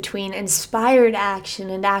between inspired action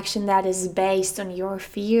and action that is based on your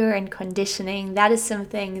fear and conditioning. That is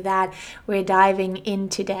something that we're diving in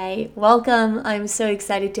today. Welcome. I'm so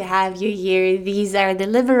excited to have you here. These are the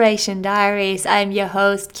Liberation Diaries. I'm your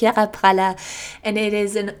host, Chiara Pralla, and it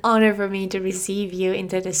is an honor for me to receive you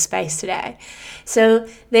into this space today. So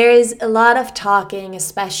there is a lot of talking,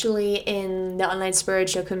 especially in the online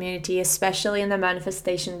spiritual community, especially in the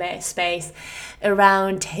manifestation-based space,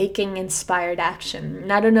 around taking inspired action.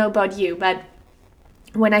 And I don't know about you, but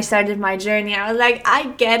when I started my journey, I was like, I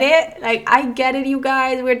get it. I get it, you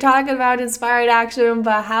guys. We're talking about inspired action,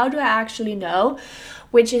 but how do I actually know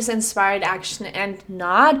which is inspired action and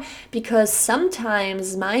not? Because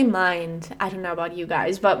sometimes my mind, I don't know about you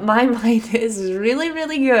guys, but my mind is really,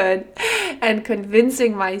 really good at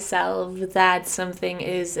convincing myself that something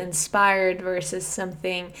is inspired versus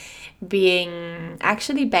something being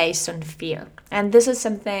actually based on fear. And this is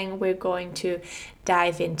something we're going to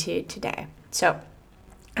dive into today. So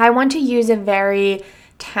I want to use a very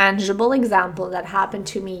tangible example that happened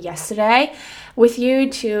to me yesterday with you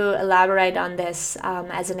to elaborate on this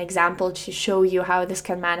as an example to show you how this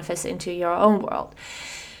can manifest into your own world.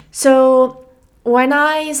 So when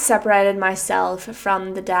I separated myself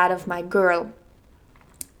from the dad of my girl,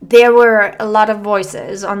 there were a lot of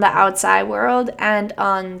voices on the outside world and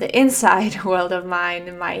on the inside world of mine,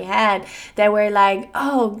 in my head, that were like,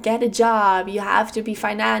 oh, get a job, you have to be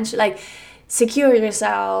financial, like secure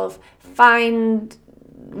yourself, find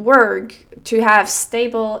work to have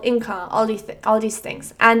stable income, all these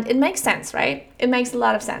things. And it makes sense, right? It makes a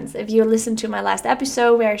lot of sense. If you listened to my last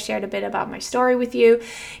episode where I shared a bit about my story with you,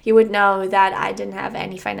 you would know that I didn't have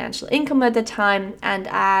any financial income at the time, and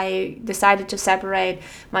I decided to separate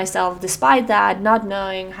myself despite that, not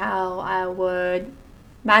knowing how I would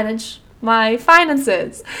manage my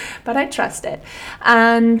finances, but I trusted.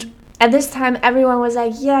 And at this time, everyone was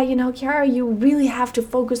like, yeah, Chiara, you really have to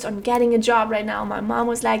focus on getting a job right now. My mom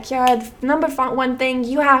was like, Chiara, the number one thing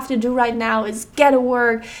you have to do right now is get to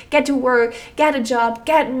work, get a job,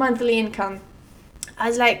 get monthly income. I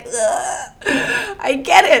was like, I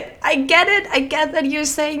get it. I get that you're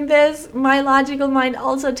saying this. My logical mind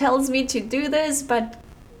also tells me to do this, but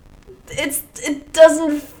it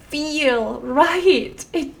doesn't feel right.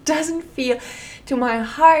 It doesn't feel... To my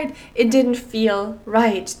heart, it didn't feel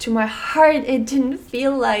right. To my heart, it didn't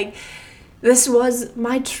feel like this was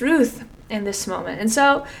my truth in this moment. And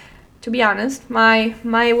so, to be honest, my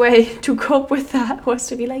way to cope with that was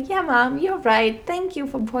to be like, yeah, Mom, you're right. Thank you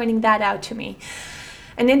for pointing that out to me.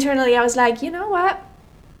 And internally, I was like, you know what?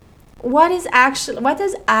 What does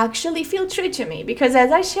actually feel true to me? Because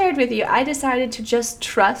as I shared with you, I decided to just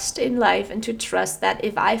trust in life and to trust that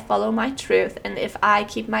if I follow my truth and if I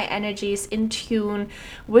keep my energies in tune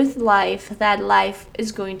with life, that life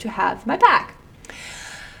is going to have my back.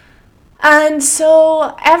 And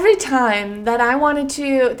so every time that I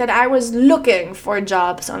was looking for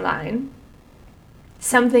jobs online,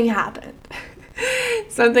 something happened.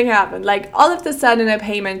 Something happened, like all of a sudden a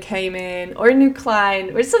payment came in or a new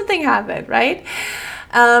client or something happened, right?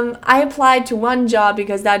 I applied to one job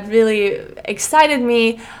because that really excited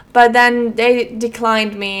me, but then they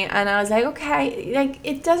declined me and I was like, okay, like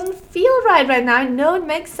it doesn't feel right now. I know it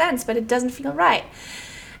makes sense, but it doesn't feel right.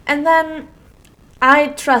 And then I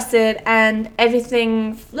trusted and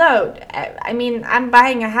everything flowed. I mean, I'm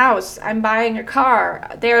buying a house, I'm buying a car.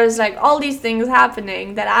 There's like all these things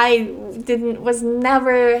happening that I was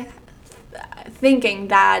never thinking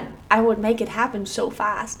that I would make it happen so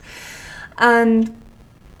fast. And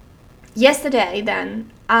yesterday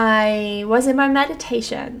then, I was in my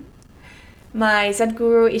meditation. My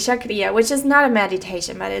Sadhguru Isha Kriya, which is not a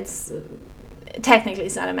meditation, but technically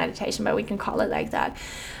it's not a meditation, but we can call it like that.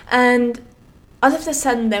 And all of a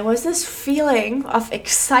sudden there was this feeling of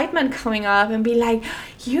excitement coming up and be like,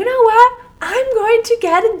 you know what? I'm going to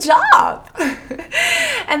get a job.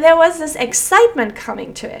 And there was this excitement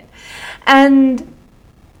coming to it. And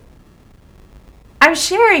I'm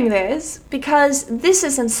sharing this because this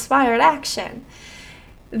is inspired action.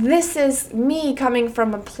 This is me coming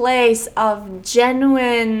from a place of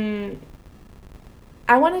genuine,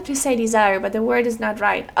 I wanted to say desire, but the word is not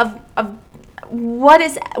right, of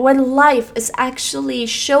what life is actually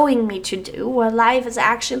showing me to do, what life is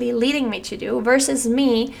actually leading me to do, versus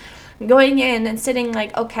me going in and sitting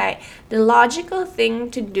like, okay, the logical thing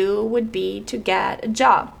to do would be to get a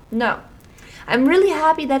job. No. I'm really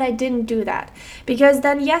happy that I didn't do that, because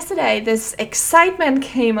then yesterday this excitement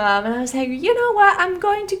came up and I was like, you know what, I'm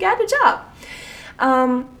going to get a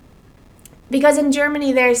job. Because in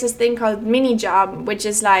Germany there's this thing called mini job, which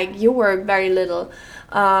is like you work very little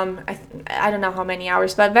I don't know how many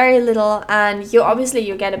hours, but very little. And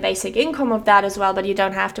you get a basic income of that as well, but you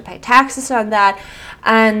don't have to pay taxes on that.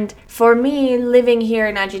 And for me, living here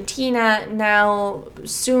in Argentina now,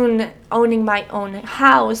 soon owning my own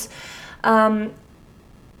house,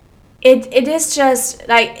 it is just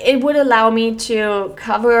like it would allow me to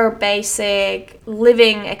cover basic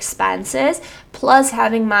living expenses plus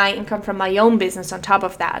having my income from my own business on top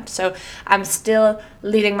of that. So I'm still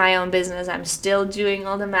leading my own business. I'm still doing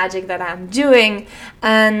all the magic that I'm doing.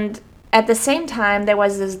 And at the same time, there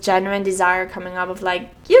was this genuine desire coming up of like,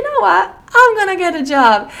 you know what? I'm gonna get a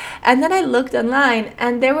job. And then I looked online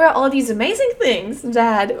and there were all these amazing things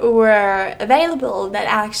that were available that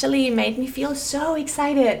actually made me feel so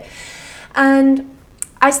excited. And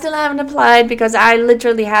I still haven't applied because I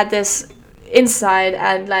literally had this inside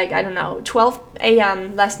at like, I don't know, 12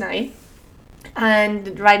 a.m. last night.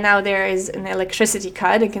 And right now there is an electricity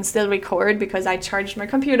cut. I can still record because I charged my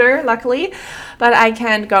computer, luckily, but I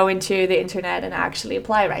can't go into the internet and actually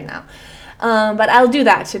apply right now. But I'll do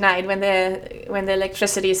that tonight when the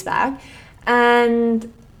electricity is back.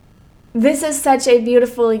 And this is such a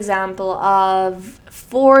beautiful example of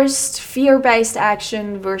forced fear-based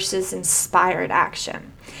action versus inspired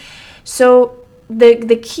action. So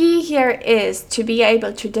the key here is to be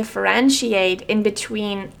able to differentiate in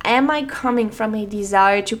between, am I coming from a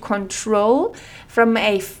desire to control, from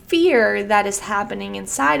a fear that is happening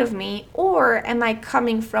inside of me, or am I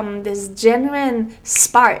coming from this genuine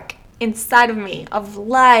spark inside of me of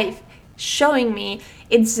life showing me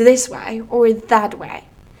it's this way or that way.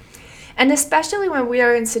 And especially when we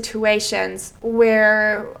are in situations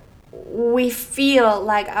where we feel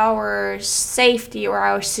like our safety or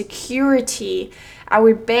our security,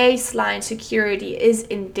 our baseline security is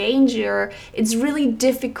in danger, it's really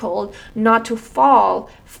difficult not to fall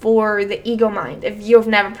for the ego mind if you've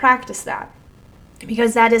never practiced that.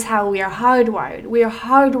 Because that is how we are hardwired. We are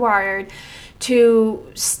hardwired to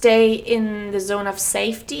stay in the zone of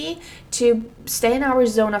safety, to stay in our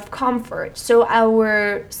zone of comfort. So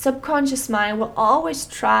our subconscious mind will always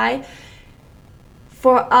try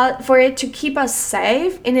for it to keep us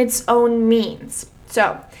safe in its own means.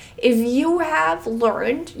 So if you have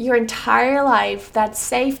learned your entire life that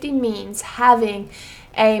safety means having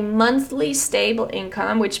a monthly stable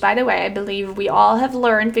income, which by the way, I believe we all have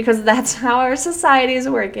learned because that's how our society is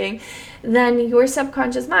working, then your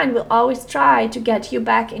subconscious mind will always try to get you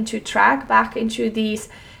back into track, back into these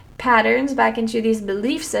patterns, back into these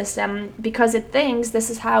belief system, because it thinks this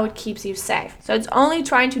is how it keeps you safe. So it's only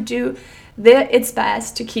trying to do its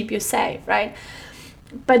best to keep you safe, right?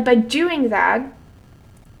 But by doing that,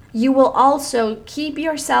 you will also keep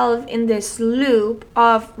yourself in this loop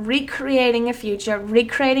of recreating a future,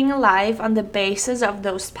 recreating a life on the basis of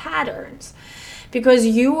those patterns. Because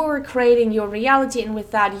you are creating your reality, and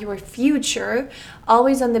with that, your future,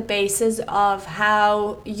 always on the basis of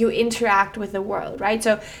how you interact with the world, right?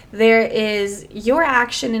 So there is your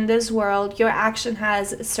action in this world, your action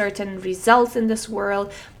has certain results in this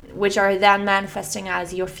world, which are then manifesting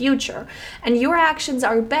as your future. And your actions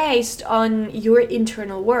are based on your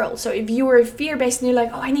internal world. So if you are fear-based and you're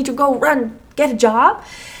like, oh, I need to go run, get a job,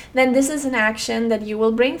 then this is an action that you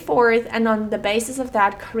will bring forth, and on the basis of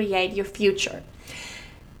that, create your future.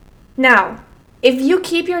 Now, if you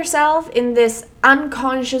keep yourself in this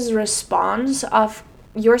unconscious response of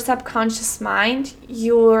your subconscious mind,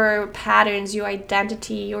 your patterns, your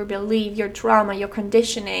identity, your belief, your trauma, your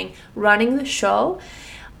conditioning running the show,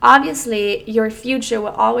 obviously your future will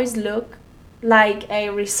always look like a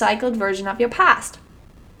recycled version of your past.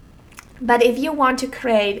 But if you want to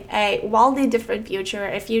create a wildly different future,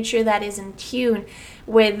 a future that is in tune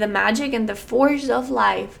with the magic and the force of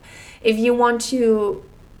life, if you want to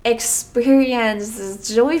experience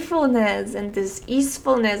this joyfulness and this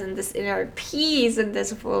easefulness and this inner peace and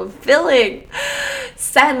this fulfilling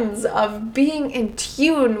sense of being in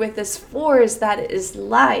tune with this force that is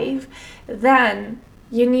life, then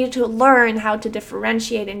you need to learn how to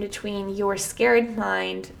differentiate in between your scared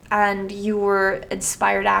mind and your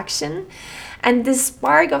inspired action. And this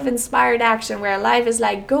spark of inspired action where life is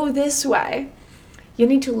like, go this way, you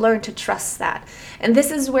need to learn to trust that. And this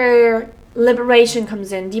is where liberation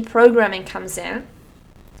comes in, deprogramming comes in.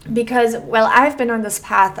 Because, well, I've been on this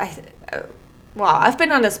path, I've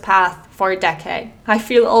been on this path for a decade. I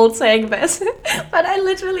feel old saying this, but I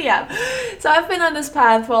literally am. So I've been on this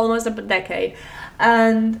path for almost a decade.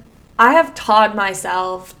 And I have taught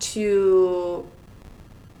myself to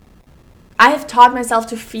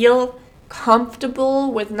feel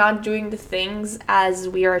comfortable with not doing the things as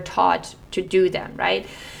we are taught to do them, right?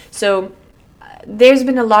 So there's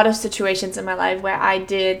been a lot of situations in my life where I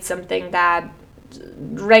did something that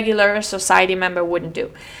regular society member wouldn't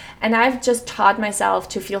do. And I've just taught myself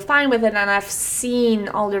to feel fine with it, and I've seen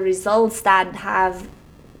all the results that have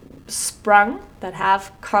sprung, that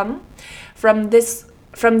have come from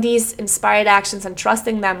these inspired actions, and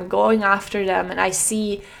trusting them, going after them, and I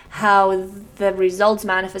see how the results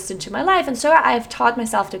manifest into my life, and so I've taught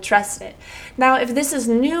myself to trust it. Now, if this is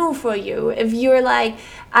new for you, if you're like,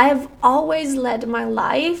 I've always led my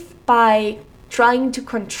life by trying to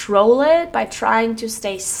control it, by trying to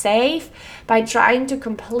stay safe, by trying to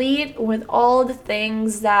complete with all the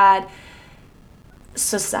things that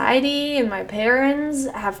society and my parents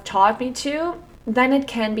have taught me to, then it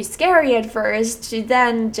can be scary at first to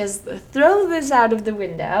then just throw this out of the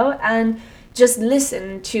window and just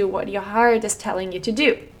listen to what your heart is telling you to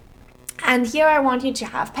do. And here I want you to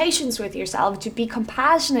have patience with yourself, to be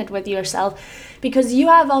compassionate with yourself, because you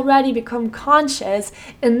have already become conscious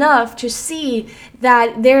enough to see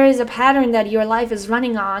that there is a pattern that your life is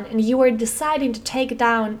running on, and you are deciding to take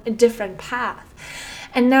down a different path.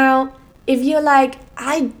 And now, if you're like,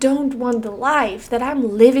 I don't want the life that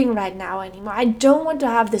I'm living right now anymore, I don't want to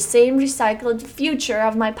have the same recycled future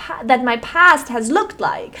of that my past has looked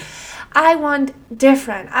like. I want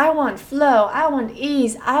different. I want flow. I want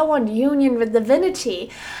ease. I want union with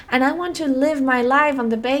divinity. And I want to live my life on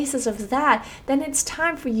the basis of that. Then it's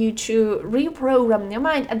time for you to reprogram your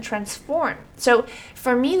mind and transform. So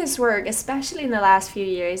for me, this work, especially in the last few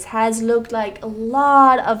years, has looked like a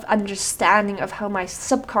lot of understanding of how my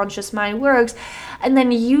subconscious mind works, and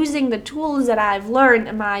then using the tools that I've learned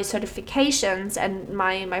in my certifications and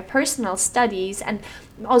my personal studies, and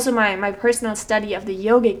also my personal study of the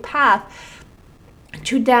yogic path,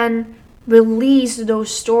 to then release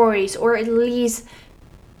those stories, or at least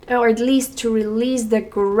to release the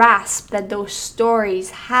grasp that those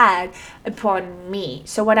stories had upon me.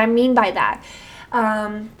 So what I mean by that,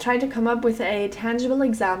 trying to come up with a tangible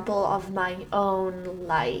example of my own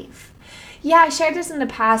life. Yeah, I shared this in the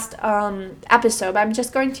past episode, but I'm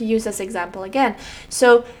just going to use this example again.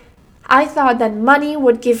 So I thought that money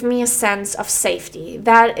would give me a sense of safety.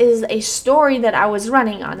 That is a story that I was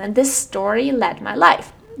running on, and this story led my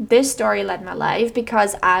life. This story led my life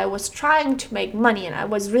because I was trying to make money, and I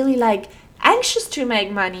was really anxious to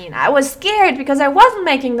make money, and I was scared because I wasn't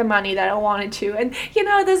making the money that I wanted to. And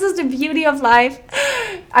this is the beauty of life.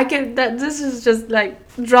 This is just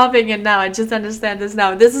dropping it now. I just understand this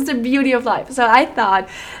now. This is the beauty of life. So I thought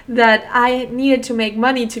that I needed to make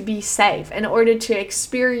money to be safe in order to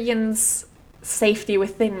experience safety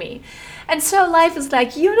within me. And so life is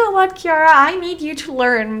like, you know what, Kiara, I need you to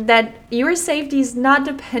learn that your safety is not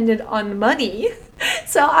dependent on money.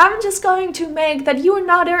 So I'm just going to make that you're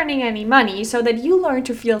not earning any money so that you learn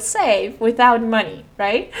to feel safe without money,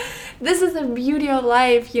 right? This is the beauty of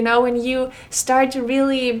life, when you start to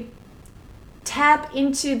really tap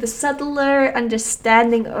into the subtler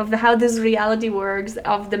understanding of how this reality works,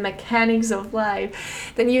 of the mechanics of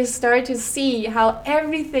life, then you start to see how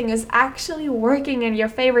everything is actually working in your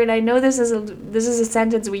favor. And I know this is a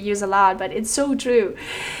sentence we use a lot, but it's so true.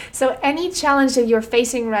 So any challenge that you're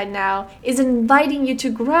facing right now is inviting you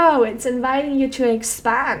to grow. It's inviting you to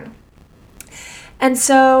expand. And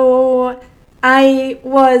so I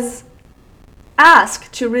was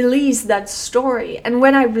asked to release that story. And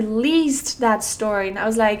when I released that story, and I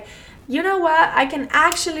was like, you know what, I can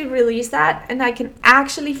actually release that, and I can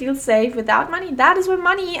actually feel safe without money. That is what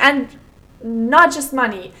money, and not just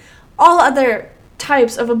money, all other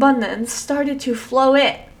types of abundance started to flow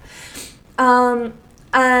in.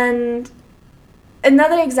 And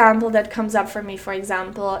another example that comes up for me, for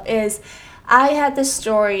example, is I had this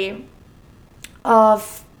story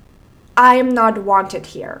of I am not wanted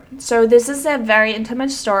here. So this is a very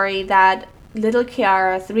intimate story that little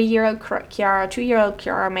Kiara, 3-year-old Kiara, 2-year-old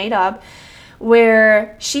Kiara made up,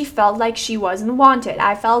 where she felt like she wasn't wanted.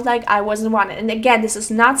 I felt like I wasn't wanted. And again, this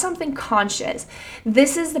is not something conscious.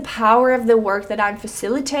 This is the power of the work that I'm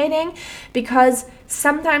facilitating, because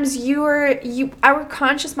sometimes our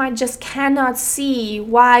conscious mind just cannot see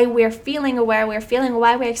why we're feeling the way we're feeling,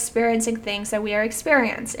 why we're experiencing things that we are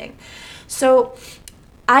experiencing. So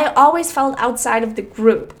I always felt outside of the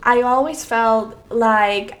group. I always felt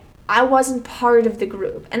like I wasn't part of the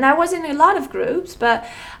group. And I was in a lot of groups, but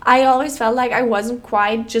I always felt like I wasn't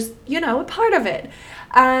quite just, a part of it.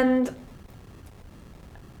 And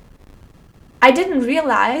I didn't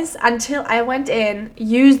realize until I went in,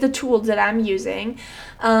 used the tools that I'm using,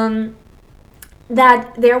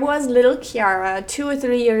 that there was little Kiara, 2 or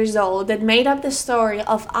 3 years old, that made up the story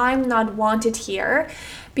of I'm not wanted here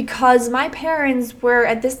because my parents were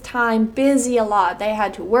at this time busy a lot. They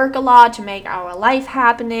had to work a lot to make our life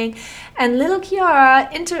happening. And little Kiara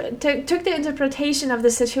took the interpretation of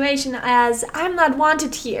the situation as I'm not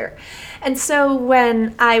wanted here. And so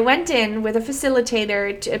when I went in with a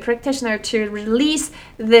facilitator, a practitioner, to release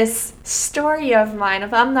this story of mine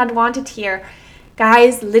of I'm not wanted here,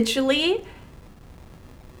 guys, literally,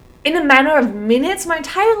 in a matter of minutes, my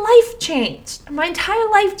entire life changed. My entire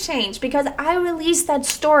life changed because I released that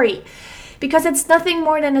story. Because it's nothing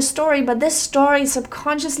more than a story, but this story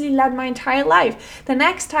subconsciously led my entire life. The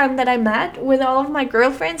next time that I met with all of my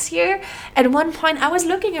girlfriends here, at one point I was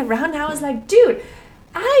looking around and I was like, dude,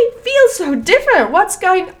 I feel so different. What's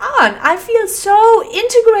going on? I feel so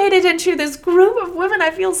integrated into this group of women.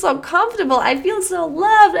 I feel so comfortable. I feel so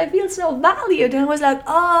loved. I feel so valued. And I was like,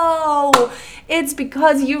 oh, it's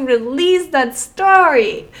because you released that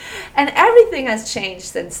story. And everything has changed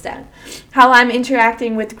since then. How I'm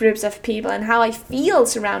interacting with groups of people and how I feel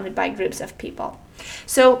surrounded by groups of people.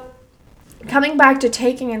 So coming back to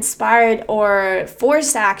taking inspired or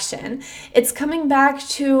forced action, it's coming back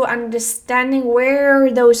to understanding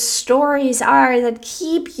where those stories are that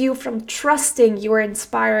keep you from trusting your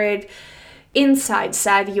inspired insights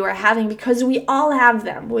that you are having, because we all have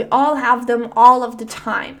them. We all have them all of the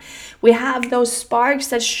time. We have those sparks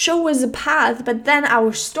that show us a path, but then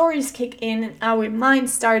our stories kick in and our mind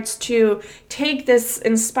starts to take this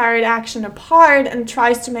inspired action apart and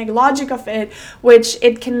tries to make logic of it, which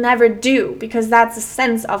it can never do, because that's the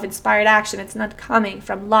sense of inspired action. It's not coming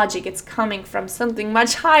from logic, it's coming from something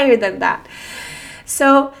much higher than that.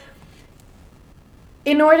 So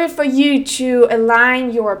in order for you to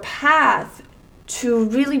align your path, to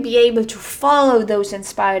really be able to follow those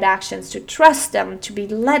inspired actions, to trust them, to be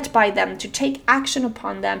led by them, to take action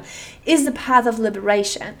upon them, is the path of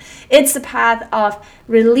liberation. It's the path of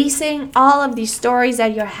releasing all of these stories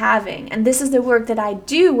that you're having. And this is the work that I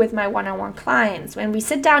do with my one-on-one clients. When we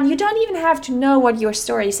sit down, you don't even have to know what your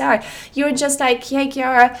stories are. You're just like, hey,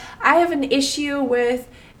 Kiara, I have an issue with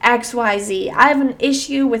XYZ. I have an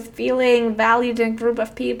issue with feeling valued in a group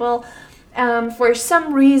of people. For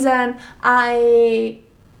some reason, I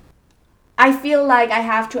feel like I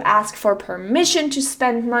have to ask for permission to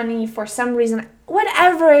spend money for some reason,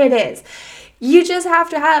 whatever it is. You just have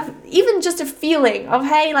to have even just a feeling of,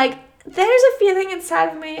 hey, like, there's a feeling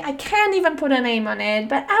inside of me. I can't even put a name on it,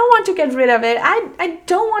 but I want to get rid of it. I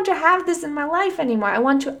don't want to have this in my life anymore. I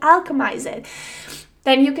want to alchemize it.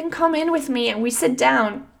 Then you can come in with me and we sit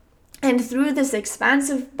down. And through this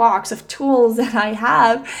expansive box of tools that I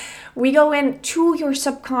have, we go into your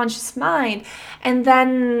subconscious mind, and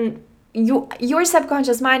then your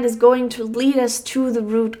subconscious mind is going to lead us to the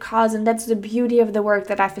root cause, and that's the beauty of the work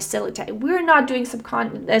that I facilitate. We're not doing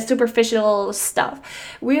superficial stuff.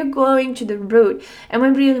 We're going to the root, and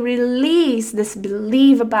when we release this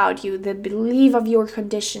belief about you, the belief of your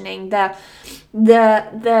conditioning, the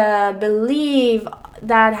belief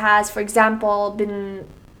that has, for example, been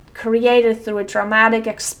created through a traumatic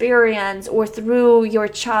experience or through your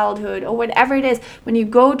childhood or whatever it is, when you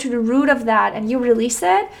go to the root of that and you release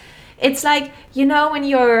it, it's like, you know, when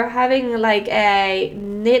you're having like a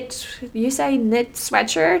knit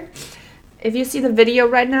sweatshirt. If you see the video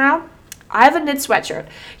right now, I have a knit sweatshirt.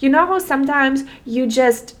 You know how sometimes you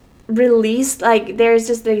just release, like, there's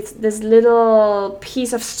just this little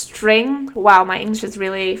piece of string. Wow, my English is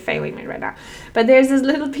really failing me right now. But there's this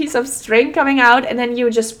little piece of string coming out, and then you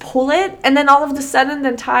just pull it, and then all of a sudden the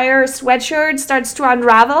entire sweatshirt starts to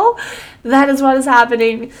unravel. That is what is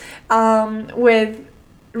happening with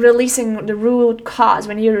releasing the root cause.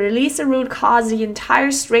 When you release the root cause, the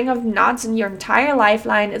entire string of knots in your entire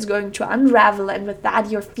lifeline is going to unravel, and with that,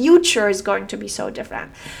 your future is going to be so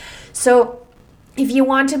different. So if you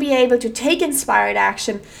want to be able to take inspired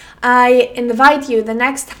action, I invite you, the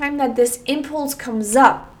next time that this impulse comes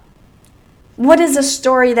up, what is the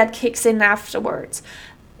story that kicks in afterwards?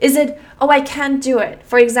 Is it, oh, I can't do it?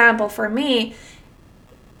 For example, for me,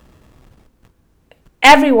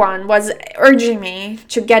 everyone was urging me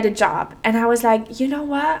to get a job, and I was like, you know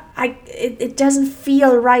what, it doesn't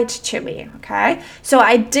feel right to me, okay? So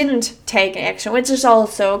I didn't take action, which is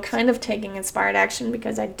also kind of taking inspired action,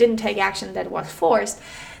 because I didn't take action that was forced.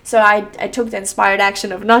 So I took the inspired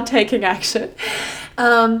action of not taking action.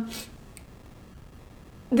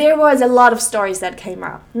 There was a lot of stories that came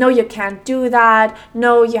up. No, you can't do that.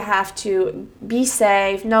 No, you have to be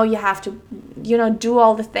safe. No, you have to, do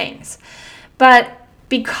all the things. But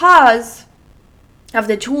because of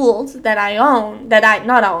the tools that I own, that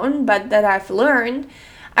I've learned,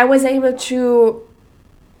 I I was able to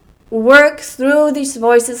work through these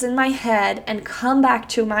voices in my head and come back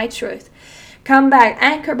to my truth. Come back,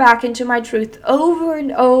 anchor back into my truth over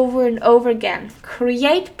and over and over again.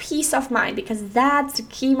 Create peace of mind, because that's the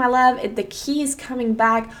key, my love. The key is coming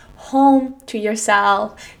back home to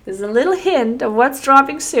yourself. There's a little hint of what's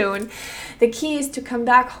dropping soon. The key is to come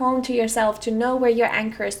back home to yourself, to know where your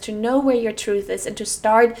anchor is, to know where your truth is, and to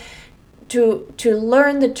start to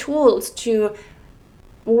learn the tools to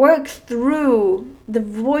work through the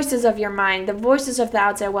voices of your mind, the voices of the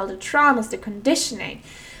outside world, the traumas, the conditioning,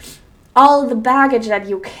 all the baggage that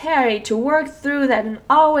you carry, to work through that and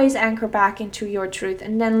always anchor back into your truth,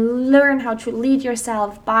 and then learn how to lead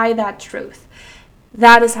yourself by that truth.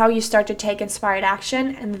 That is how you start to take inspired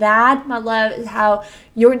action, and that, my love, is how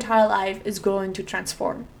your entire life is going to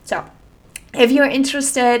transform. So if you're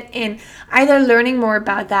interested in either learning more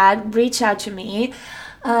about that, reach out to me.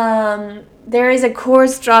 There is a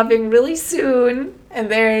course dropping really soon, and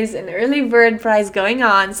there is an early bird prize going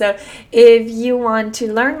on. So if you want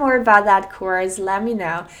to learn more about that course, let me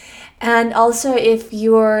know. And also, if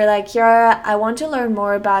you're like, yeah, I want to learn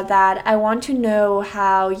more about that, I want to know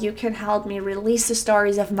how you can help me release the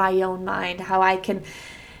stories of my own mind, how I can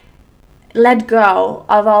let go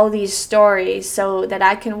of all these stories so that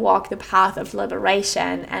I can walk the path of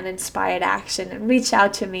liberation and inspired action, and reach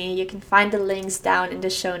out to me. You can find the links down in the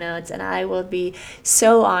show notes, and I will be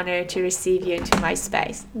so honored to receive you into my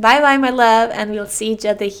space. Bye bye, my love, and we'll see each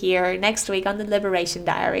other here next week on the Liberation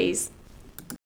Diaries.